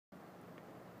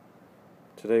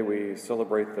Today we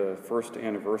celebrate the first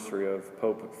anniversary of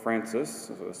Pope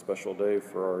Francis. It's a special day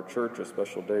for our church, a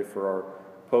special day for our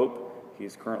Pope.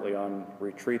 He's currently on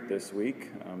retreat this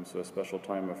week, so a special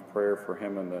time of prayer for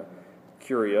him and the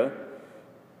Curia.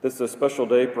 This is a special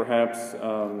day perhaps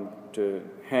to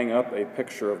hang up a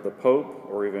picture of the Pope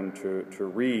or even to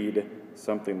read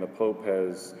something the Pope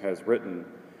has written.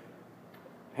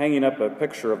 Hanging up a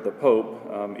picture of the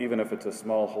Pope, even if it's a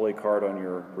small holy card on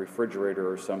your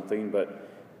refrigerator or something, but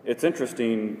it's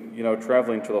interesting,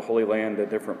 traveling to the Holy Land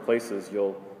at different places,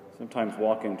 you'll sometimes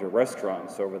walk into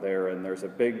restaurants over there and there's a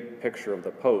big picture of the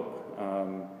Pope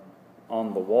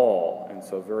on the wall, and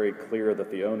so very clear that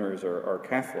the owners are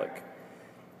Catholic.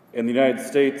 In the United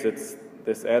States, it's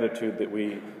this attitude that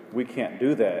we can't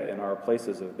do that in our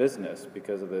places of business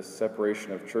because of this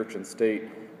separation of church and state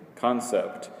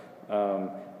concept.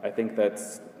 I think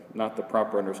that's not the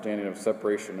proper understanding of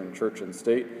separation in church and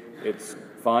state. It's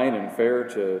fine and fair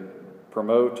to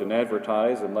promote and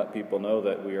advertise and let people know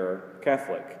that we are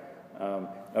Catholic.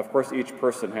 Of course, each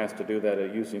person has to do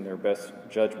that using their best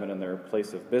judgment in their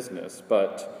place of business,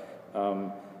 but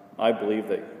I believe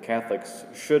that Catholics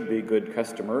should be good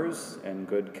customers and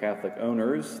good Catholic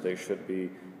owners. They should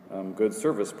be good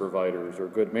service providers or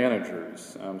good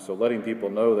managers. So letting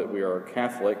people know that we are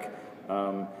Catholic,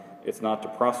 it's not to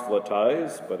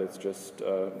proselytize, but it's just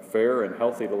fair and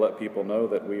healthy to let people know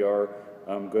that we are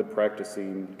good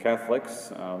practicing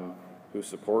Catholics who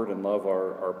support and love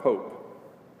our Pope.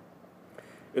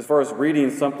 As far as reading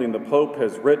something the Pope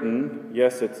has written,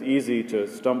 yes, it's easy to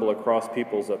stumble across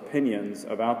people's opinions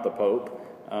about the Pope,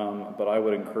 but I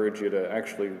would encourage you to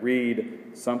actually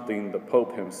read something the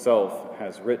Pope himself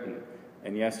has written.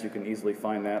 And yes, you can easily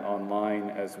find that online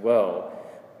as well.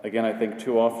 Again, I think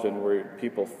too often where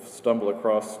people stumble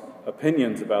across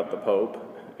opinions about the Pope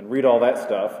and read all that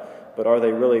stuff, but are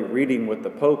they really reading what the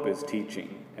Pope is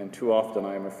teaching? And too often,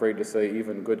 I am afraid to say,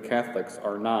 even good Catholics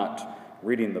are not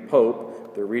reading the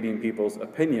Pope. They're reading people's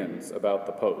opinions about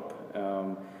the Pope,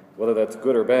 whether that's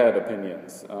good or bad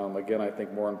opinions. Again, I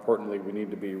think more importantly, we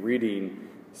need to be reading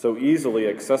so easily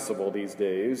accessible these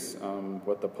days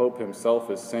what the Pope himself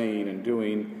is saying and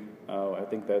doing. I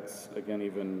think that's, again,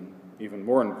 even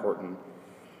more important.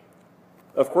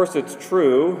 Of course, it's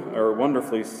true, or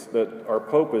wonderfully, that our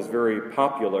Pope is very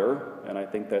popular, and I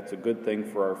think that's a good thing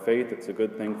for our faith. It's a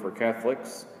good thing for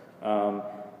Catholics.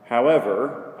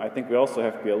 However, I think we also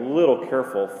have to be a little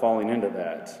careful falling into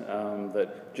that,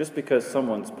 that just because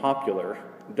someone's popular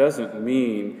doesn't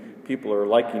mean people are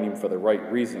liking him for the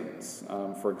right reasons.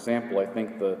 For example, I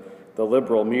think the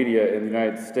liberal media in the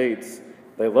United States,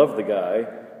 they love the guy,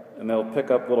 and they'll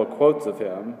pick up little quotes of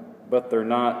him, but they're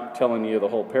not telling you the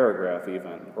whole paragraph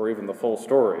or even the full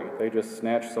story. They just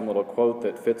snatch some little quote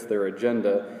that fits their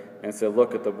agenda and say,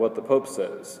 look at what the Pope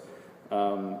says.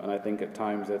 And I think at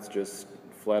times that's just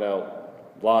flat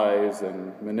out lies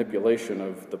and manipulation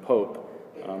of the Pope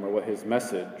or what his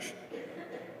message.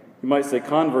 You might say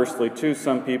conversely too,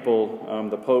 some people,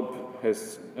 the Pope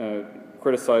has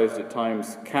criticized at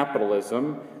times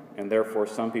capitalism, and therefore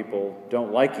some people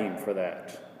don't like him for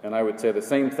that. And I would say the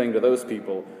same thing to those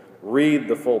people. Read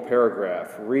the full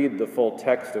paragraph, read the full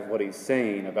text of what he's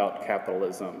saying about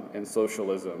capitalism and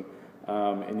socialism,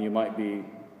 and you might be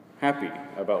happy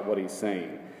about what he's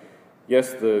saying.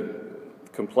 Yes, the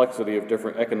complexity of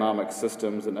different economic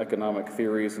systems and economic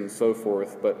theories and so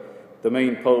forth, but the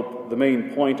main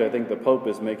point I think the Pope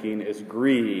is making is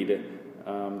greed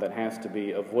that has to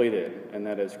be avoided, and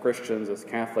that as Christians, as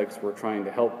Catholics, we're trying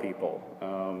to help people.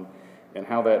 And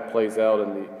how that plays out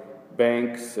in the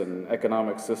banks and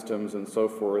economic systems and so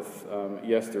forth,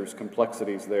 yes, there's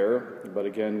complexities there, but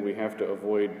again, we have to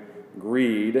avoid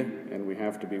greed, and we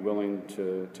have to be willing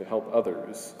to help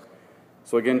others.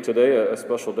 So again, today, a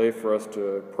special day for us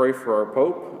to pray for our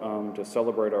Pope, to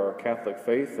celebrate our Catholic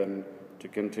faith, and to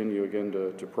continue again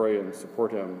to pray and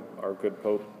support him, our good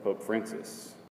Pope, Pope Francis.